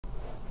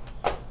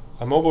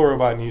A mobile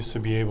robot needs to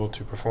be able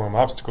to perform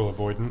obstacle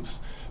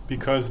avoidance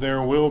because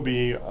there will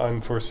be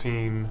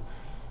unforeseen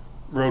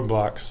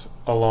roadblocks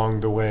along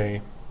the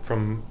way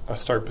from a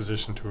start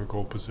position to a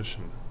goal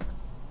position.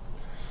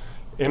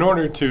 In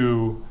order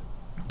to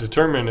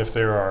determine if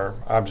there are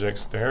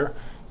objects there,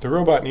 the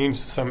robot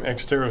needs some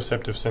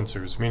exteroceptive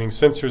sensors, meaning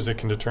sensors that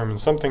can determine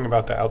something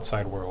about the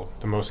outside world.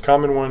 The most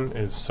common one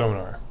is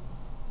sonar.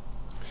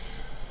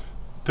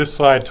 This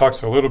slide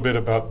talks a little bit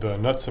about the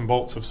nuts and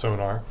bolts of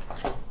sonar.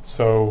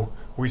 So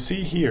we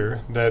see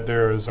here that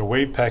there is a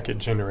wave packet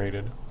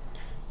generated,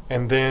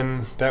 and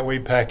then that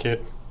wave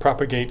packet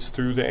propagates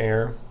through the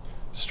air,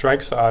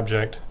 strikes the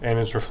object, and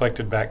is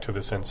reflected back to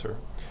the sensor.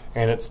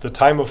 And it's the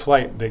time of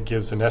flight that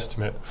gives an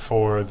estimate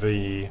for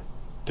the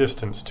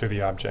distance to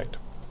the object.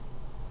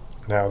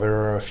 Now there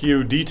are a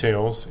few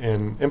details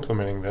in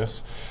implementing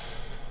this.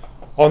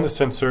 On the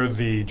sensor,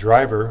 the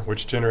driver,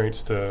 which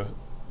generates the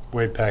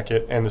wave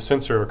packet, and the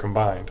sensor are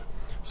combined.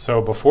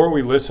 So before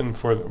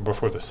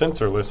the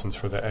sensor listens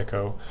for the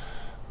echo,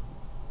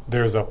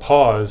 there's a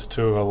pause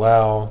to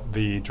allow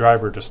the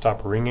driver to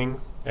stop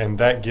ringing, and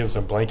that gives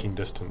a blanking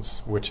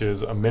distance, which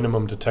is a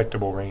minimum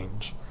detectable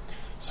range.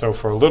 So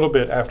for a little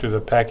bit after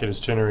the packet is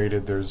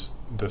generated,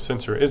 the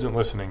sensor isn't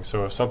listening,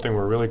 so if something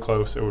were really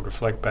close, it would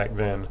reflect back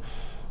then,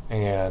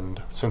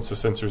 and since the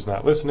sensor is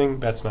not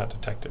listening, that's not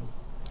detected.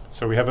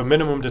 So we have a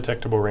minimum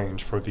detectable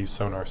range for these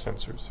sonar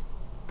sensors.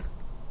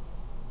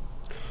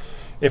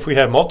 If we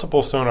have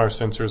multiple sonar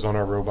sensors on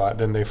our robot,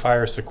 then they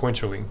fire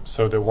sequentially,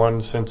 so that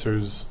one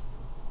sensor's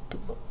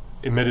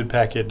emitted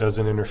packet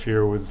doesn't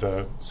interfere with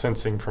the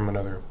sensing from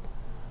another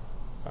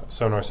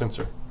sonar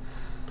sensor.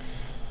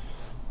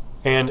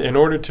 And in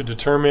order to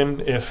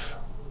determine if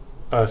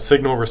a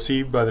signal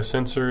received by the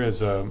sensor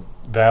is a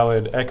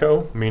valid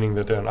echo, meaning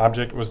that an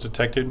object was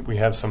detected, we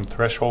have some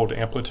threshold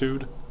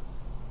amplitude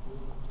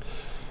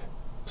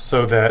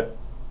so that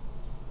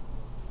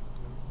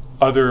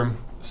other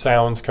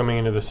sounds coming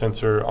into the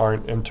sensor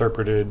aren't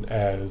interpreted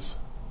as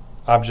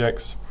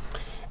objects.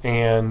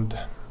 And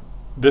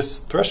this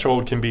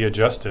threshold can be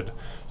adjusted.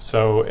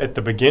 So at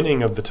the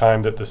beginning of the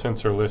time that the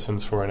sensor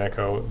listens for an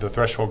echo, the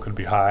threshold could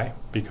be high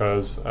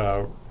because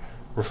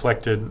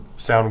reflected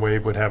sound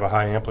wave would have a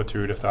high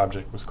amplitude if the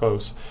object was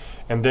close.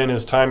 And then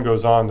as time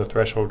goes on, the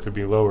threshold could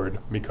be lowered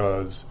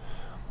because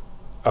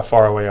a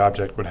faraway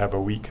object would have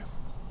a weak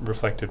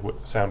reflected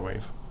sound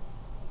wave.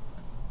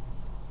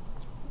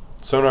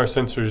 Sonar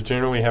sensors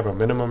generally have a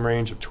minimum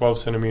range of 12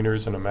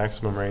 centimeters and a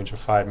maximum range of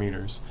 5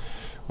 meters,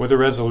 with a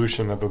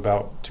resolution of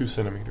about 2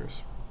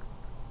 centimeters.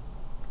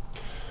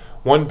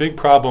 One big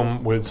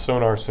problem with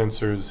sonar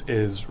sensors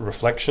is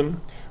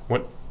reflection.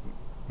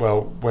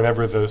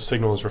 Whenever the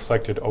signal is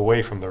reflected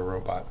away from the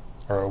robot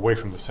or away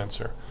from the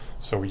sensor.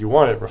 So you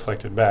want it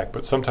reflected back,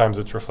 but sometimes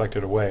it's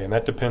reflected away, and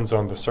that depends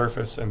on the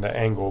surface and the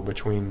angle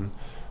between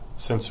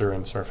sensor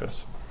and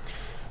surface.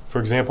 For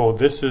example,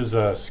 this is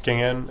a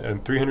scan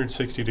at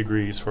 360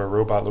 degrees for a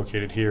robot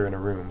located here in a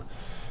room.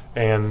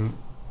 And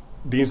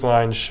these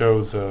lines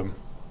show the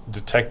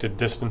detected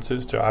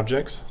distances to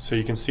objects. So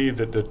you can see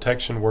that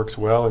detection works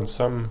well in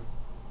some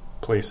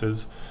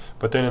places,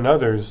 but then in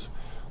others,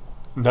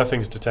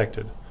 nothing's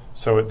detected.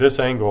 So at this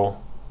angle,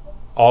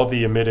 all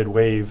the emitted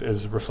wave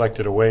is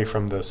reflected away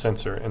from the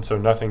sensor, and so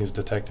nothing is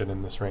detected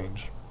in this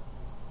range.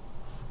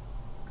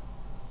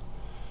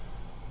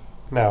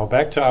 Now,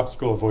 back to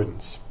obstacle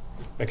avoidance.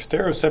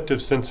 Exteroceptive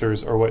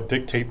sensors are what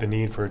dictate the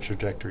need for a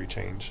trajectory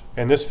change.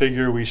 In this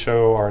figure, we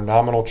show our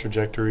nominal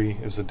trajectory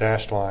is the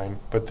dashed line,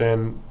 but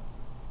then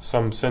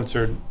some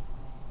sensor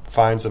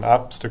finds an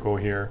obstacle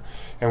here,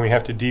 and we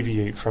have to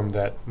deviate from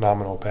that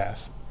nominal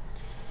path.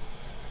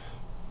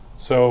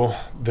 So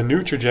the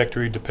new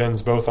trajectory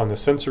depends both on the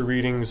sensor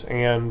readings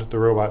and the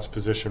robot's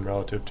position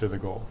relative to the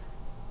goal.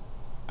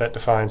 That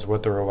defines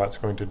what the robot's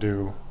going to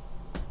do.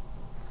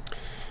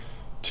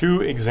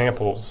 Two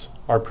examples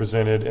are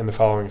presented in the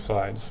following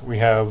slides. We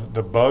have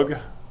the bug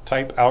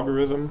type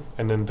algorithm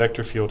and then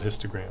vector field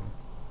histogram.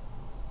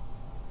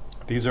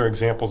 These are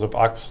examples of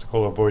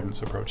obstacle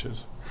avoidance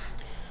approaches.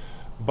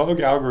 Bug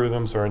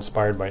algorithms are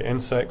inspired by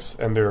insects,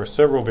 and there are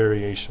several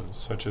variations,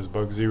 such as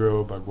bug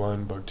 0, bug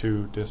 1, bug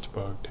 2, dist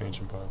bug,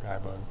 tangent bug,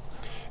 ibug.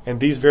 And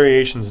these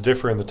variations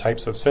differ in the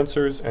types of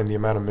sensors and the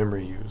amount of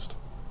memory used.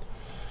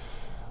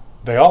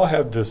 They all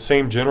have the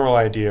same general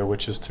idea,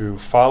 which is to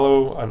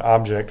follow an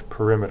object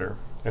perimeter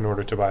in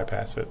order to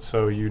bypass it.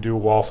 So you do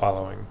wall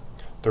following.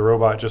 The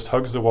robot just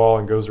hugs the wall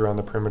and goes around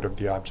the perimeter of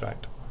the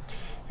object.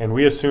 And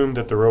we assume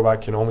that the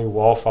robot can only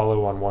wall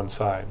follow on one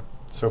side.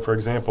 So for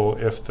example,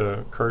 if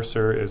the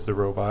cursor is the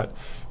robot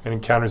and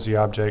encounters the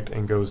object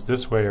and goes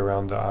this way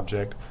around the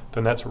object,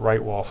 then that's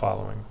right wall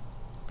following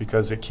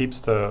because it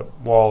keeps the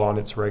wall on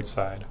its right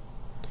side.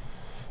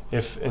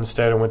 If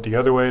instead it went the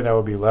other way, that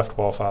would be left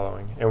wall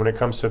following. And when it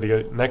comes to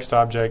the next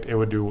object, it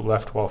would do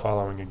left wall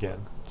following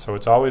again. So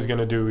it's always going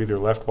to do either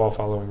left wall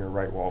following or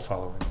right wall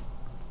following.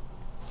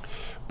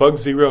 Bug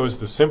 0 is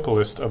the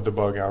simplest of the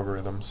bug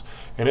algorithms,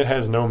 and it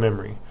has no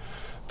memory.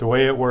 The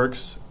way it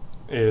works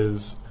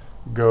is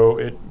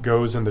it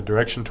goes in the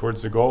direction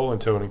towards the goal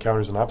until it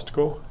encounters an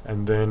obstacle,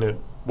 and then it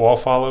wall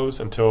follows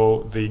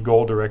until the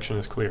goal direction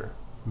is clear.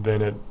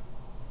 Then it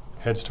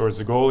heads towards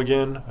the goal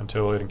again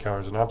until it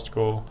encounters an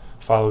obstacle,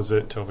 follows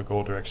it till the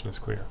goal direction is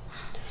clear.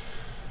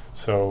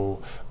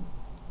 So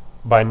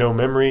by no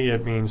memory,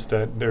 it means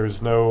that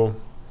there's no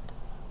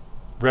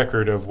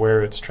record of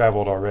where it's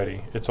traveled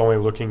already. It's only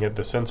looking at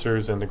the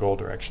sensors and the goal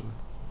direction.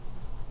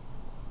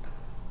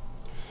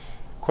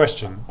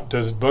 Question: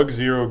 does bug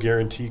zero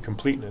guarantee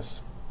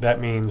completeness? That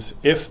means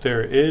if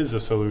there is a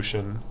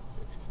solution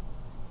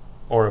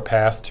or a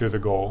path to the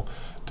goal,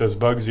 does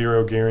bug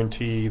zero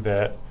guarantee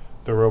that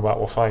the robot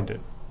will find it?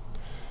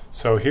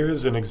 So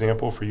here's an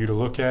example for you to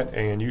look at,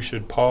 and you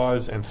should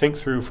pause and think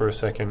through for a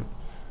second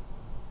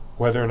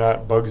whether or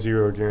not bug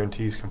zero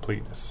guarantees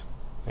completeness.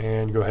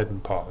 And go ahead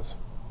and pause.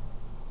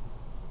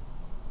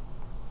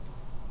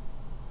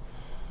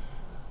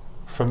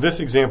 From this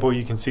example,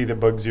 you can see that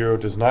bug zero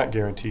does not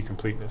guarantee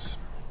completeness.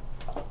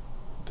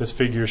 This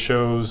figure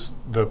shows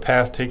the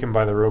path taken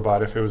by the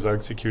robot if it was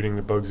executing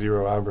the bug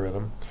zero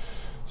algorithm.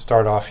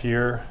 Start off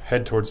here,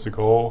 head towards the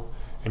goal,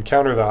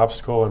 encounter the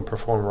obstacle and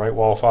perform right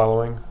wall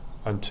following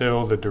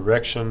until the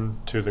direction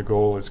to the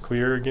goal is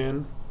clear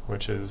again,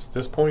 which is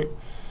this point,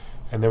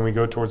 and then we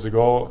go towards the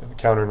goal,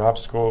 encounter an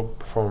obstacle,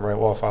 perform right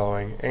wall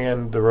following,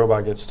 and the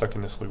robot gets stuck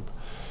in this loop.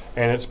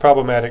 And it's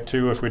problematic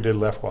too if we did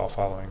left wall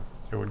following.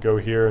 It would go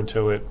here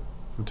until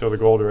the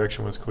goal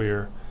direction was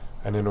clear,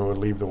 and then it would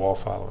leave the wall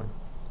following.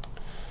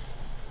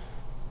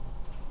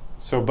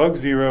 So bug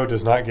zero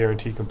does not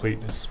guarantee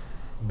completeness.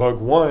 Bug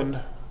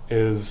one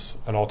is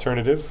an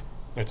alternative.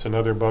 It's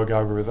another bug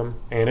algorithm,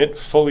 and it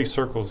fully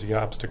circles the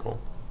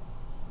obstacle.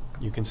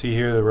 You can see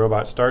here the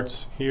robot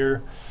starts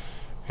here,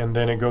 and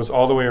then it goes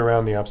all the way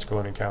around the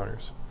obstacle it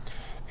encounters.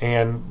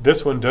 And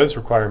this one does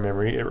require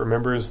memory. It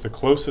remembers the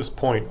closest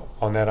point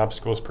on that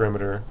obstacle's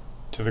perimeter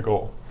to the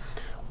goal.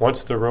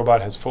 Once the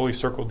robot has fully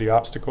circled the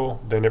obstacle,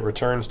 then it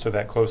returns to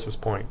that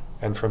closest point,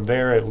 and from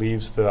there it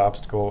leaves the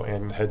obstacle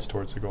and heads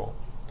towards the goal.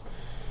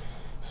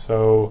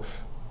 So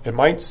it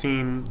might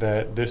seem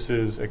that this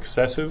is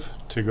excessive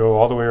to go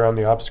all the way around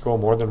the obstacle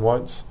more than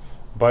once,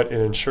 but it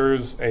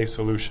ensures a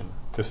solution.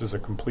 This is a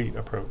complete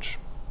approach.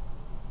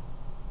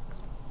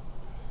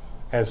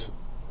 As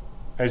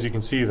you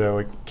can see though,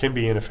 it can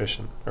be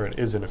inefficient, or it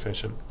is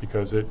inefficient,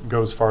 because it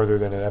goes farther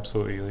than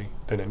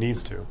it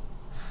needs to.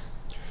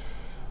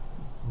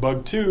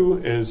 Bug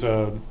 2 is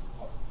a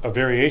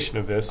variation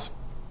of this.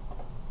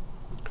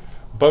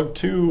 Bug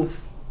 2,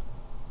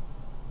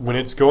 when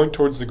it's going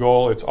towards the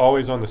goal, it's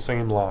always on the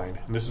same line,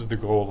 and this is the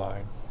goal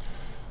line.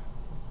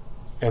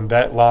 And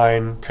that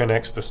line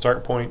connects the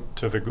start point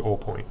to the goal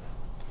point.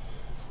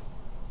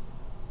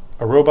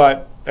 A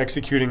robot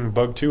executing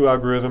bug 2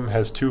 algorithm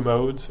has two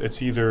modes.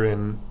 It's either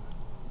in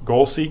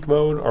goal seek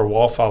mode or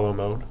wall follow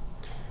mode.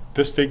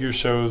 This figure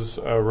shows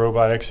a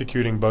robot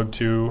executing bug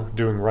 2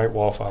 doing right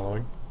wall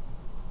following.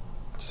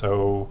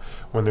 So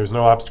when there's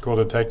no obstacle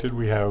detected,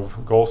 we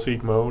have goal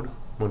seek mode.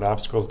 When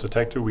obstacles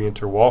detected, we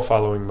enter wall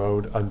following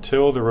mode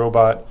until the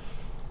robot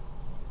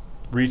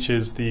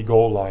reaches the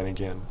goal line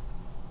again.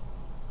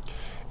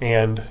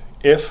 And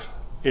if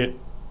it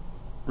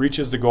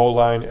reaches the goal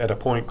line at a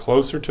point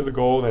closer to the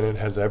goal than it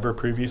has ever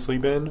previously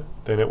been,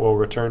 then it will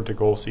return to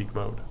goal seek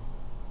mode.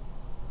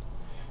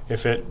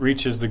 If it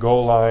reaches the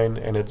goal line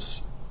and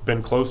it's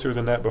been closer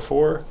than that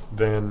before,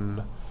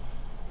 then,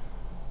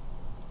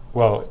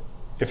 well,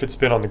 if it's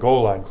been on the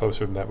goal line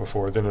closer than that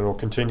before, then it will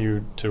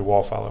continue to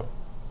wall follow.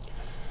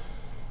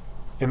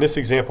 In this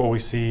example, we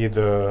see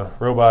the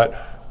robot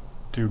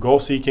do goal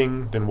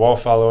seeking, then wall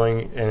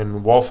following,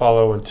 and wall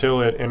follow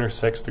until it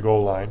intersects the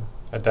goal line.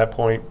 At that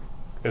point,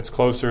 it's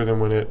closer than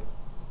when it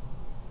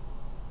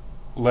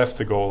left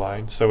the goal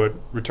line, so it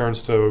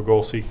returns to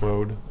goal seek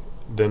mode,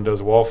 then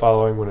does wall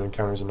following when it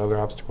encounters another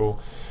obstacle,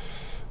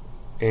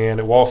 and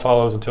it wall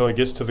follows until it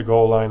gets to the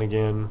goal line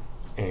again,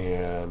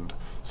 and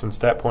since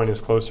that point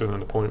is closer than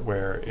the point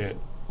where it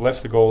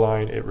left the goal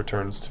line, it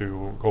returns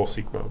to goal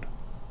seek mode.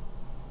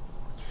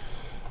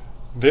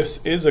 This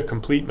is a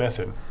complete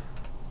method,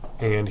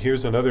 and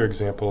here's another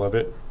example of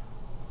it.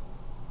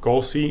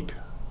 Goal seek,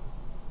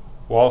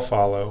 wall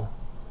follow,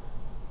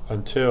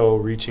 until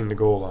reaching the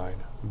goal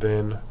line,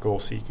 then goal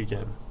seek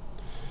again.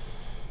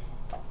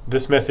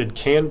 This method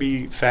can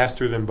be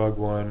faster than bug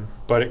 1,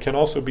 but it can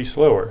also be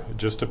slower. It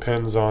just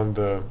depends on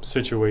the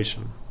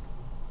situation.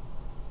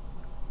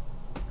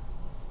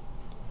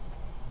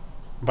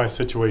 By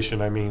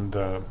situation, I mean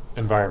the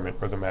environment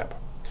or the map.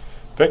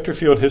 Vector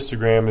Field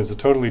Histogram is a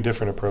totally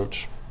different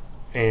approach,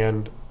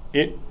 and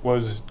it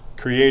was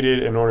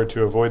created in order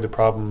to avoid the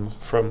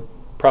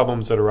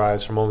problems that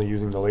arise from only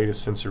using the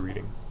latest sensor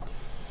reading.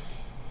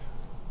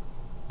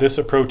 This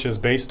approach is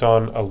based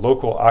on a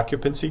local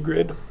occupancy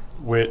grid,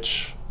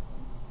 which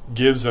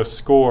gives a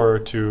score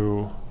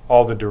to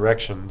all the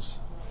directions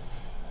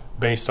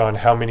based on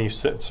how many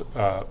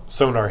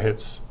sonar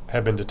hits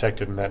have been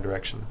detected in that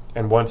direction.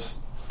 And once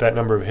that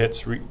number of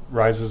hits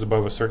rises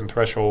above a certain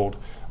threshold,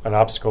 an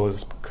obstacle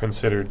is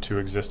considered to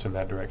exist in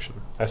that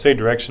direction. I say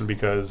direction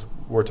because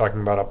we're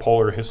talking about a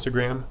polar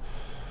histogram.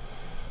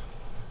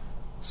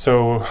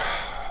 So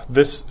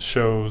this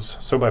shows,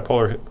 so by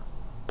polar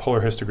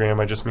histogram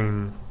I just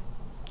mean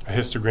a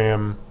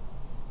histogram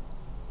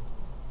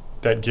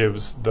that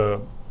gives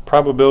the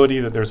probability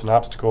that there's an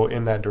obstacle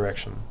in that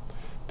direction.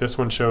 This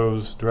one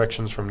shows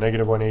directions from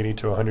 -180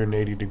 to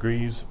 180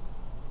 degrees,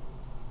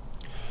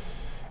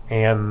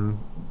 and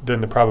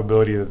then the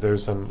probability that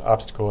there's an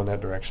obstacle in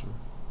that direction.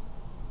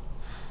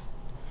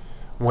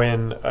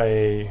 When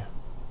a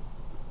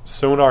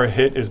sonar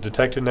hit is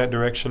detected in that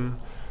direction,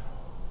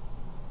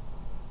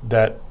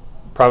 that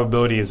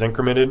probability is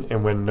incremented,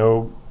 and when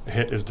no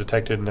hit is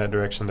detected in that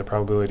direction, the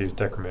probability is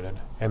decremented.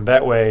 And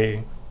that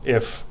way,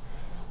 if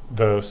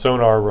the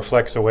sonar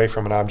reflects away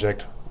from an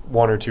object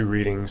 1 or 2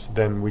 readings,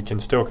 then we can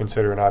still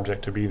consider an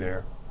object to be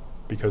there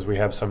because we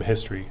have some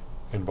history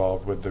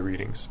involved with the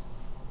readings.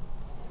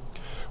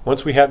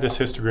 Once we have this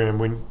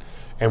histogram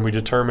and we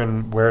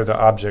determine where the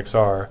objects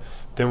are,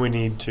 then we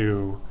need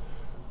to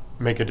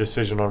make a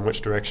decision on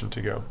which direction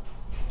to go.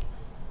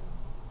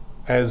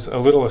 As a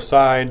little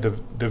aside,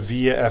 the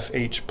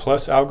VFH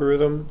plus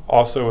algorithm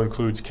also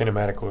includes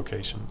kinematic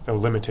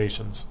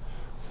limitations.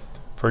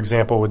 For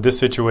example, with this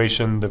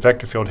situation, the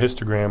vector field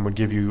histogram would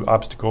give you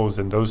obstacles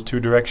in those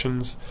 2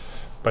 directions,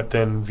 but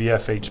then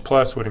VFH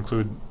plus would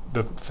include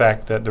the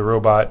fact that the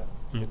robot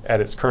at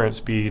its current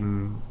speed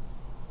and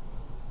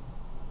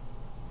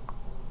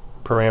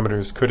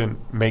parameters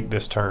couldn't make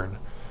this turn.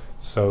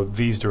 So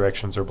these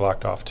directions are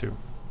blocked off too.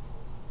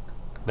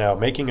 Now,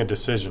 making a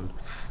decision.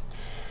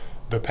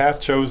 The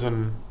path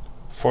chosen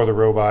for the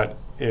robot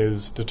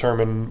is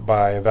determined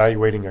by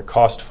evaluating a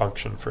cost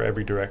function for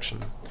every direction.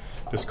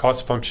 This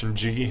cost function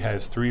g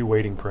has 3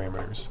 weighting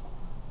parameters: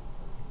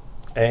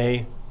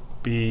 a,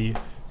 b,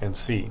 and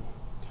c.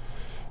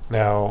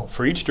 Now,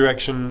 for each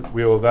direction,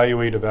 we'll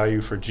evaluate a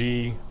value for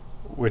g,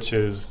 which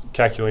is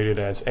calculated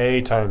as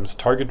a times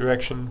target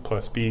direction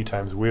plus b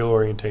times wheel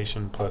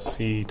orientation plus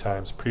c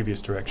times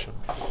previous direction.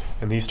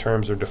 And these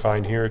terms are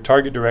defined here.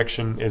 Target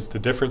direction is the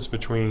difference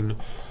between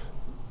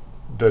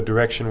the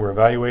direction we're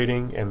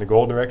evaluating and the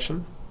goal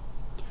direction.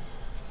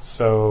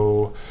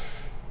 So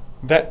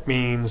that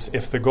means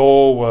if the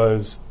goal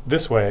was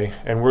this way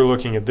and we're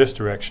looking at this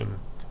direction,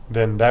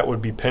 then that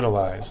would be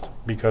penalized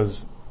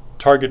because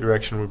target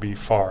direction would be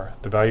far.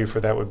 The value for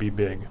that would be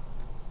big.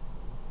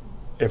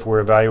 If we're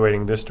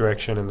evaluating this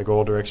direction and the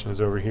goal direction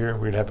is over here,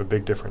 we'd have a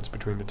big difference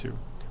between the 2.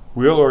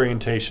 Wheel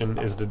orientation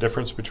is the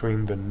difference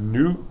between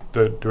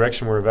the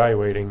direction we're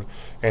evaluating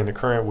and the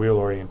current wheel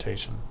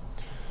orientation.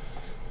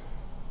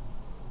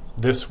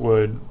 This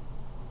would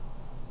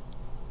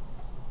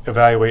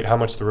evaluate how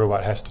much the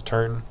robot has to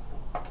turn.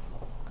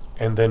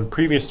 And then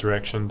previous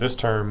direction, this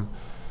term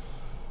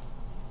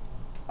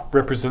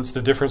represents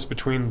the difference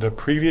between the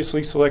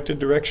previously selected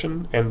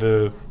direction and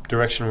the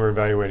direction we're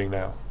evaluating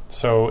now.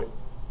 So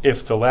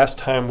if the last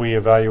time we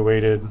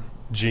evaluated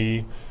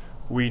G,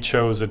 we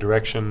chose a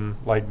direction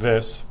like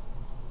this,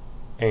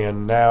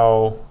 and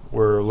now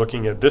we're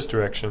looking at this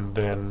direction,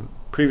 then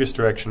previous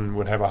direction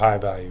would have a high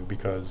value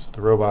because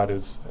the robot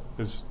is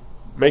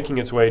making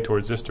its way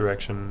towards this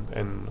direction,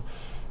 and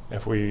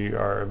if we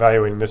are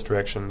evaluating this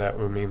direction, that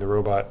would mean the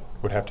robot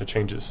would have to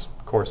change its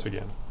course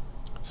again.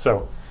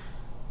 So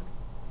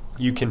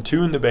you can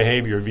tune the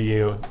behavior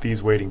via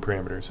these weighting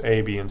parameters,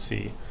 A, B, and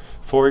C.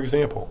 For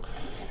example,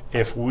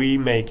 if we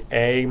make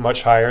A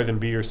much higher than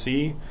B or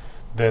C,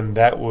 then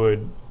that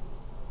would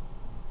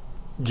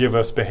give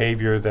us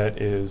behavior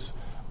that is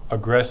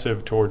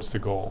aggressive towards the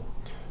goal,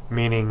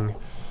 meaning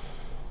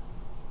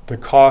the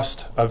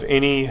cost of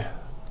any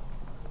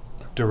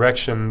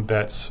direction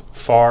that's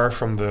far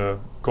from the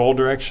goal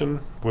direction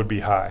would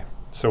be high.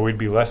 So we'd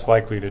be less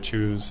likely to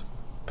choose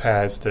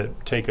paths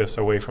that take us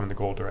away from the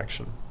goal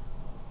direction.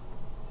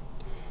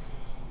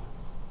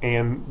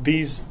 And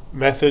these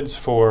methods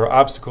for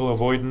obstacle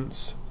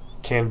avoidance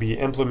can be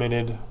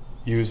implemented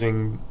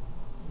using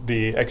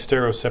the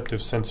exteroceptive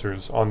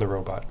sensors on the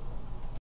robot.